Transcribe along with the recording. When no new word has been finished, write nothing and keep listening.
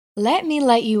Let me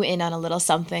let you in on a little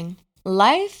something.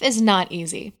 Life is not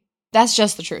easy. That's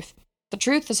just the truth. The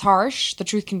truth is harsh, the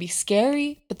truth can be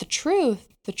scary, but the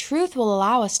truth will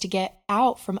allow us to get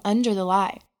out from under the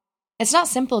lie. It's not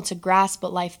simple to grasp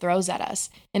what life throws at us.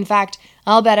 In fact,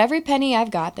 I'll bet every penny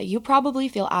I've got that you probably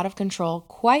feel out of control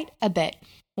quite a bit,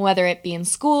 whether it be in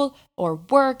school or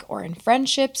work or in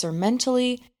friendships or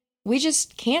mentally. We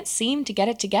just can't seem to get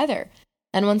it together.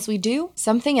 And once we do,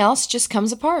 something else just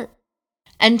comes apart.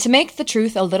 And to make the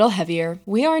truth a little heavier,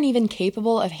 we aren't even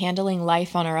capable of handling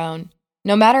life on our own.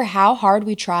 No matter how hard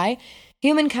we try,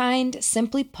 humankind,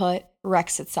 simply put,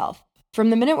 wrecks itself.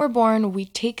 From the minute we're born, we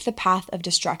take the path of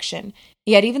destruction.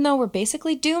 Yet even though we're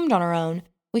basically doomed on our own,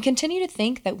 we continue to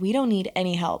think that we don't need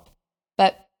any help.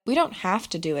 But we don't have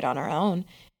to do it on our own,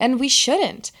 and we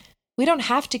shouldn't. We don't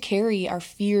have to carry our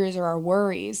fears or our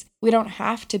worries. We don't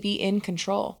have to be in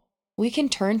control. We can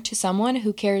turn to someone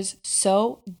who cares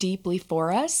so deeply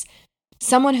for us,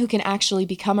 someone who can actually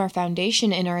become our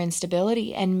foundation in our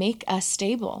instability and make us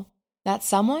stable. That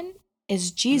someone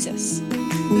is Jesus.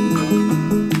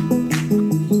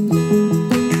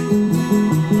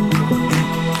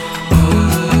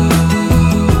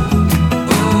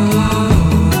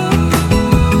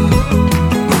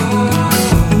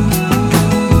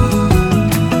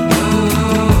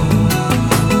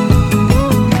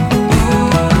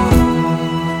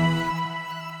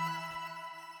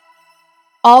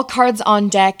 All cards on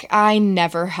deck, I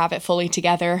never have it fully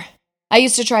together. I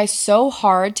used to try so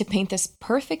hard to paint this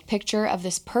perfect picture of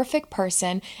this perfect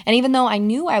person, and even though I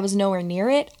knew I was nowhere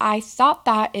near it, I thought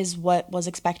that is what was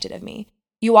expected of me.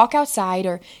 You walk outside,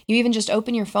 or you even just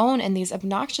open your phone, and these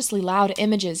obnoxiously loud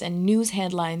images and news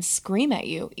headlines scream at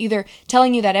you, either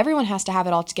telling you that everyone has to have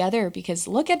it all together because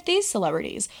look at these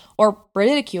celebrities, or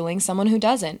ridiculing someone who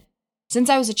doesn't. Since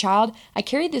I was a child, I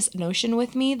carried this notion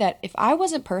with me that if I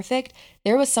wasn't perfect,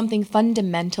 there was something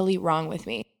fundamentally wrong with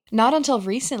me. Not until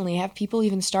recently have people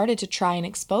even started to try and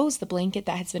expose the blanket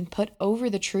that has been put over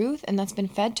the truth and that's been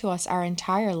fed to us our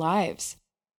entire lives.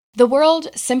 The world,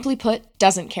 simply put,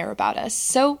 doesn't care about us.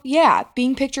 So yeah,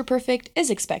 being picture perfect is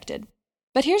expected.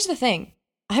 But here's the thing.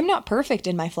 I'm not perfect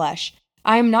in my flesh.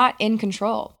 I'm not in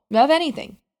control of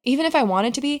anything. Even if I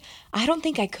wanted to be, I don't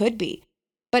think I could be.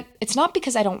 But it's not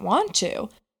because I don't want to.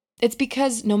 It's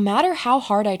because no matter how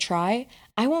hard I try,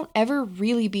 I won't ever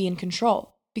really be in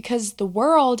control because the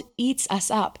world eats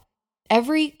us up.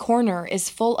 Every corner is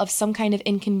full of some kind of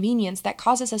inconvenience that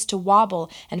causes us to wobble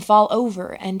and fall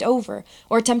over and over,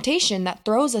 or temptation that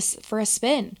throws us for a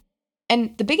spin.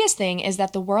 And the biggest thing is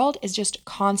that the world is just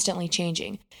constantly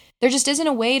changing. There just isn't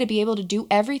a way to be able to do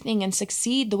everything and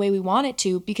succeed the way we want it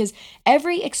to because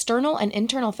every external and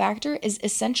internal factor is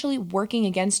essentially working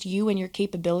against you and your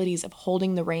capabilities of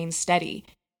holding the reins steady.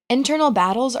 Internal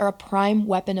battles are a prime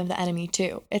weapon of the enemy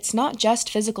too. It's not just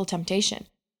physical temptation.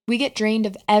 We get drained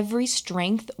of every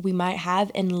strength we might have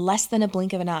in less than a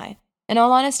blink of an eye. In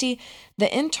all honesty,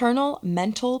 the internal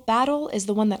mental battle is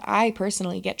the one that I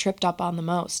personally get tripped up on the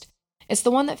most. It's the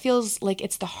one that feels like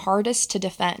it's the hardest to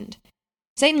defend.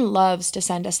 Satan loves to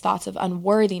send us thoughts of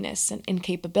unworthiness and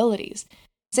incapabilities.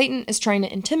 Satan is trying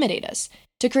to intimidate us,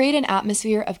 to create an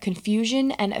atmosphere of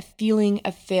confusion and a feeling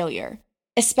of failure.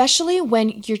 Especially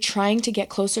when you're trying to get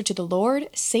closer to the Lord,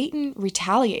 Satan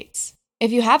retaliates.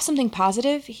 If you have something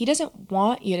positive, he doesn't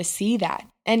want you to see that,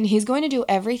 and he's going to do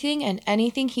everything and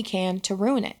anything he can to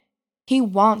ruin it. He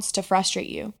wants to frustrate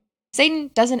you.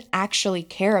 Satan doesn't actually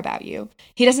care about you.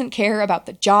 He doesn't care about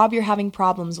the job you're having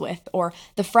problems with, or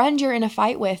the friend you're in a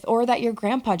fight with, or that your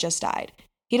grandpa just died.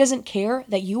 He doesn't care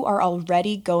that you are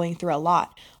already going through a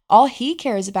lot. All he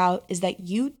cares about is that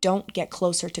you don't get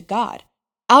closer to God.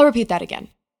 I'll repeat that again.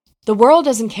 The world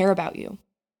doesn't care about you.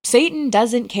 Satan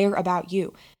doesn't care about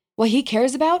you. What he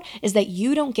cares about is that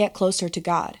you don't get closer to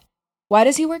God. Why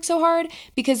does he work so hard?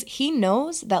 Because he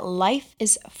knows that life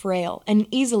is frail and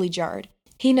easily jarred.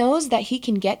 He knows that he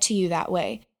can get to you that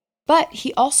way, but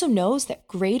he also knows that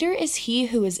greater is he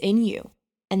who is in you,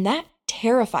 and that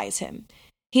terrifies him.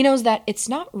 He knows that it's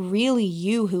not really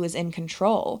you who is in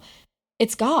control,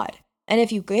 it's God. And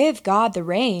if you give God the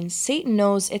reins, Satan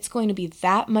knows it's going to be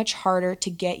that much harder to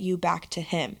get you back to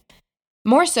him.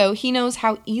 More so, he knows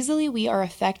how easily we are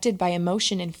affected by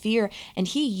emotion and fear, and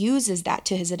he uses that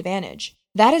to his advantage.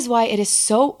 That is why it is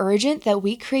so urgent that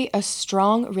we create a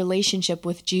strong relationship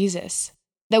with Jesus,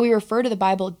 that we refer to the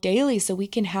Bible daily so we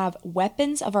can have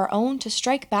weapons of our own to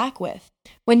strike back with.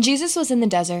 When Jesus was in the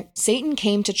desert, Satan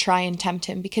came to try and tempt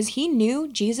him because he knew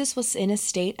Jesus was in a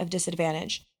state of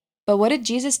disadvantage. But what did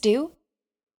Jesus do?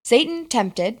 Satan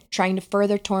tempted, trying to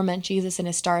further torment Jesus in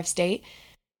his starved state.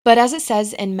 But as it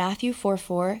says in Matthew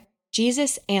 4:4,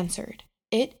 Jesus answered.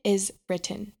 it is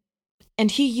written.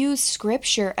 And he used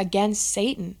scripture against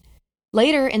Satan.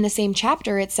 Later in the same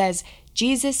chapter, it says,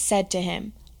 Jesus said to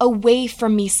him, "Away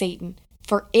from me, Satan,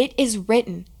 for it is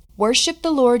written, worship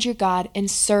the Lord your God and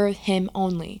serve him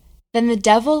only." Then the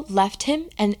devil left him,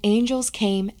 and angels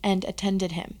came and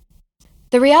attended him.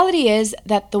 The reality is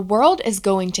that the world is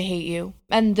going to hate you,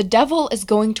 and the devil is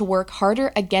going to work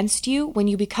harder against you when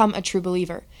you become a true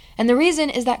believer. And the reason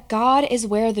is that God is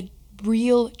where the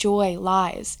real joy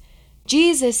lies.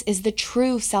 Jesus is the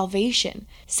true salvation.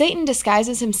 Satan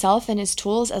disguises himself and his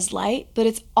tools as light, but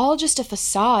it's all just a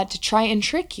facade to try and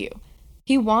trick you.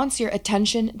 He wants your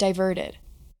attention diverted.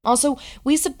 Also,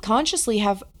 we subconsciously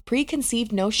have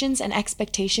preconceived notions and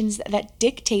expectations that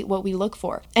dictate what we look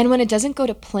for. And when it doesn't go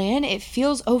to plan, it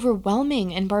feels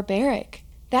overwhelming and barbaric.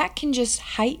 That can just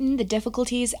heighten the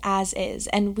difficulties as is,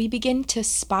 and we begin to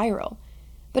spiral.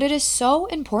 But it is so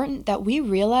important that we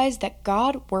realize that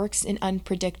God works in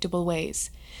unpredictable ways.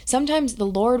 Sometimes the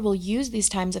Lord will use these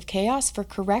times of chaos for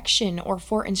correction or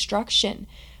for instruction.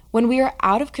 When we are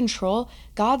out of control,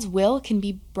 God's will can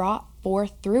be brought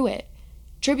forth through it.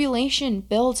 Tribulation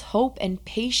builds hope and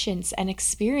patience and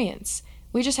experience.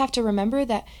 We just have to remember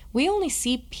that we only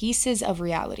see pieces of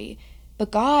reality,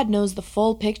 but God knows the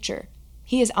full picture.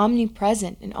 He is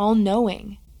omnipresent and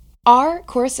all-knowing. Our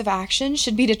course of action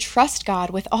should be to trust God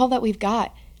with all that we've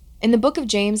got. In the book of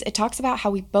James, it talks about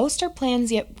how we boast our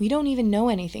plans, yet we don't even know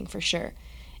anything for sure.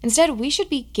 Instead, we should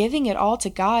be giving it all to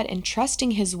God and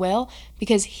trusting his will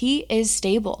because he is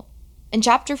stable. In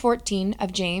chapter 14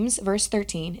 of James, verse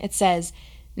 13, it says,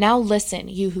 "Now listen,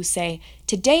 you who say,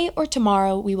 'Today or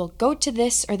tomorrow we will go to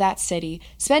this or that city,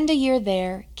 spend a year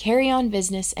there, carry on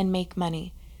business, and make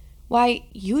money.' Why,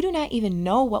 you do not even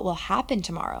know what will happen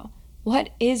tomorrow.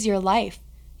 What is your life?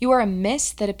 You are a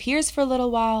mist that appears for a little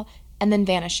while and then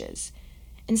vanishes.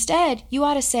 Instead, you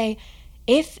ought to say,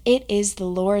 'If it is the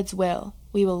Lord's will,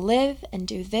 we will live and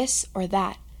do this or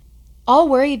that.' All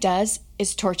worry does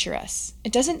is torture us.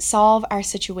 It doesn't solve our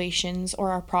situations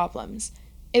or our problems.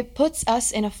 It puts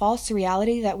us in a false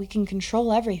reality that we can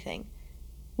control everything.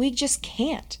 We just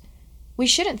can't. We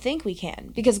shouldn't think we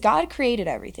can, because God created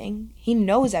everything. He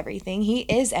knows everything. He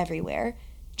is everywhere.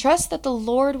 Trust that the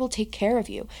Lord will take care of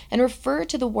you, and refer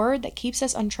to the word that keeps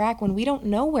us on track when we don't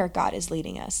know where God is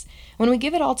leading us. When we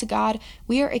give it all to God,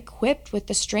 we are equipped with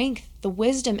the strength, the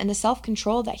wisdom, and the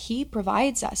self-control that he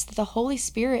provides us, that the Holy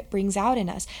Spirit brings out in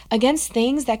us, against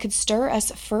things that could stir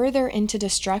us further into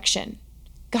destruction.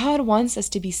 God wants us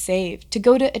to be saved, to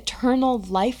go to eternal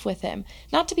life with him,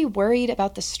 not to be worried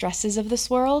about the stresses of this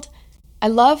world. I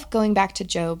love going back to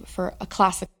Job for a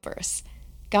classic verse.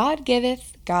 God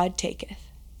giveth, God taketh.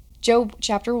 Job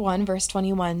chapter 1, verse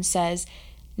 21 says,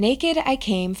 "Naked I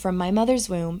came from my mother's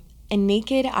womb, and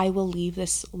naked I will leave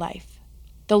this life.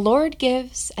 The Lord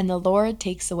gives, and the Lord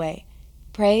takes away.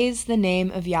 Praise the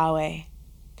name of Yahweh."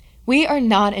 We are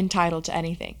not entitled to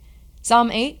anything.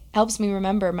 Psalm 8 helps me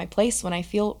remember my place when I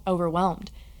feel overwhelmed.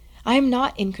 I am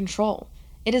not in control.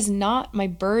 It is not my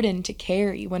burden to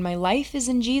carry when my life is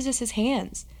in Jesus'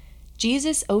 hands.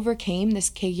 Jesus overcame this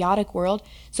chaotic world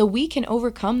so we can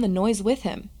overcome the noise with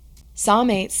him. Psalm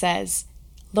 8 says,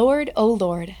 "Lord, O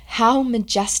Lord, how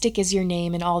majestic is your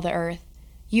name in all the earth.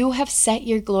 You have set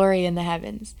your glory in the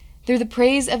heavens. Through the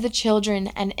praise of the children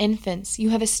and infants, you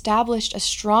have established a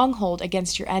stronghold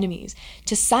against your enemies,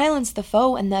 to silence the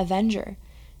foe and the avenger.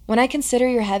 When I consider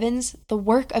your heavens, the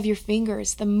work of your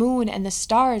fingers, the moon and the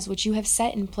stars which you have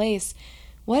set in place,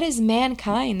 what is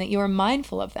mankind that you are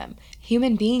mindful of them,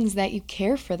 human beings that you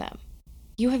care for them?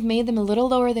 You have made them a little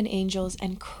lower than angels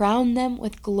and crowned them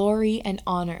with glory and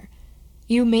honor.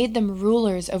 You made them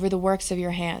rulers over the works of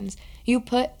your hands. You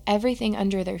put everything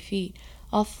under their feet,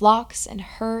 all flocks and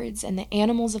herds and the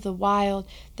animals of the wild,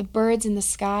 the birds in the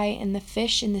sky and the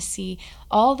fish in the sea,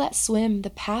 all that swim the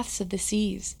paths of the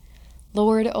seas.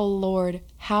 Lord, O Lord,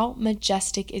 how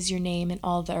majestic is your name in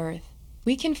all the earth."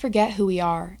 We can forget who we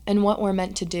are and what we're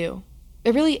meant to do.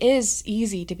 It really is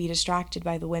easy to be distracted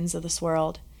by the winds of this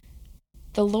world.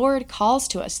 The Lord calls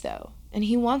to us, though, and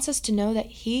he wants us to know that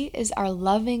he is our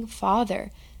loving Father,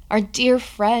 our dear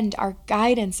friend, our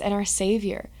guidance, and our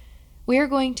Savior. We are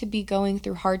going to be going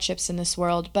through hardships in this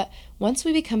world, but once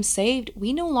we become saved,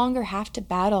 we no longer have to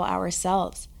battle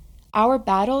ourselves. Our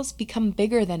battles become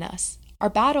bigger than us. Our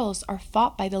battles are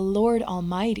fought by the Lord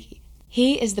Almighty.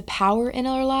 He is the power in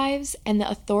our lives and the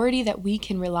authority that we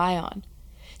can rely on.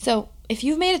 So, if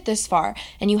you've made it this far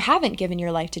and you haven't given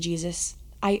your life to Jesus,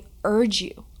 I urge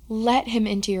you, let him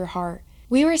into your heart.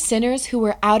 We were sinners who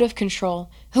were out of control,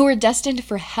 who were destined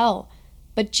for hell.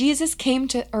 But Jesus came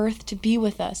to earth to be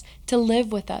with us, to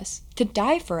live with us, to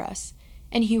die for us.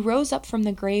 and he rose up from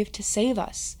the grave to save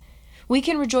us. We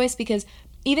can rejoice because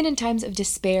even in times of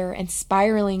despair and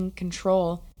spiraling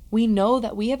control, we know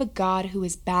that we have a God who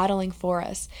is battling for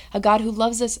us, a God who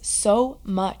loves us so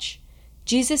much.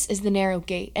 Jesus is the narrow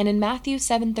gate, and in Matthew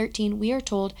 7:13 we are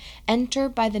told, "Enter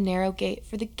by the narrow gate,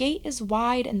 for the gate is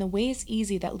wide and the way is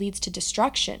easy that leads to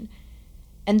destruction.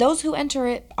 And those who enter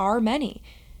it are many.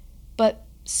 But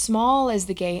small is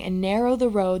the gate and narrow the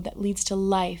road that leads to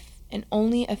life, and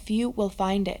only a few will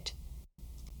find it."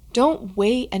 Don't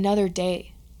wait another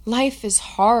day. Life is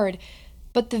hard,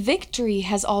 but the victory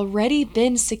has already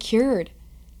been secured.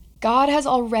 God has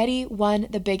already won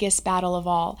the biggest battle of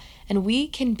all, and we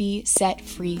can be set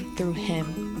free through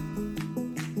him.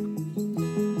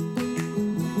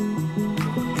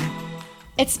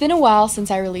 It's been a while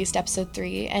since I released episode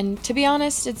 3, and to be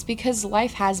honest, it's because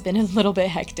life has been a little bit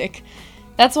hectic.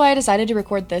 That's why I decided to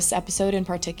record this episode in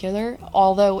particular,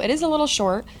 although it is a little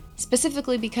short,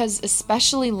 specifically because,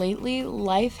 especially lately,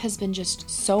 life has been just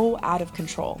so out of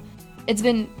control. It's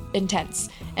been intense,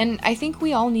 and I think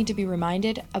we all need to be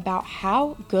reminded about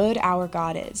how good our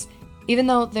God is. Even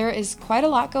though there is quite a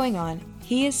lot going on,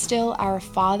 he is still our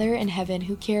Father in heaven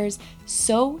who cares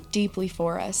so deeply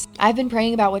for us. I've been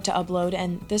praying about what to upload,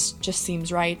 and this just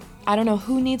seems right. I don't know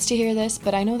who needs to hear this,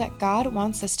 but I know that God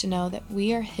wants us to know that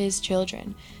we are his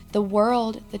children. The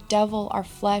world, the devil, our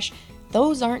flesh,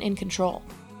 those aren't in control.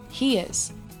 He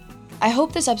is. I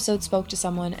hope this episode spoke to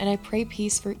someone, and I pray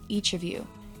peace for each of you.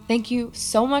 Thank you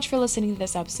so much for listening to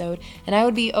this episode, and I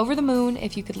would be over the moon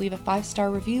if you could leave a 5-star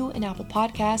review in Apple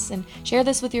Podcasts and share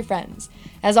this with your friends.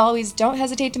 As always, don't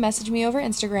hesitate to message me over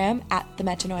Instagram at the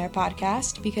Metanoia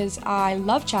Podcast because I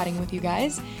love chatting with you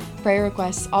guys. Prayer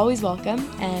requests always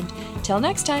welcome, and till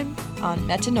next time on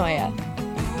Metanoia.